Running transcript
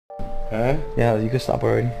Huh? Yeah, you can stop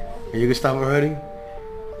already. You can stop already?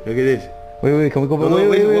 Look at this. Wait, can we go back?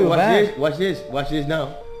 Wait, watch back. this, watch this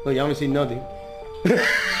now. Look, y'all don't see nothing.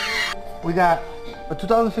 We got a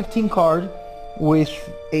 2015 card with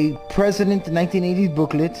a President 1980s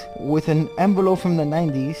booklet, with an envelope from the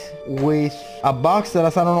 90s, with a box that I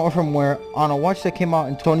don't know from where, on a watch that came out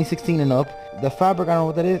in 2016 and up. The fabric, I don't know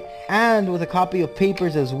what that is, and with a copy of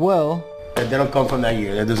papers as well. They don't come from that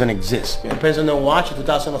year. That doesn't exist. It depends on the watch.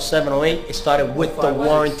 2007 or 8, it started with the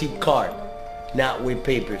warranty card, not with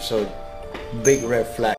papers. So, big red flag.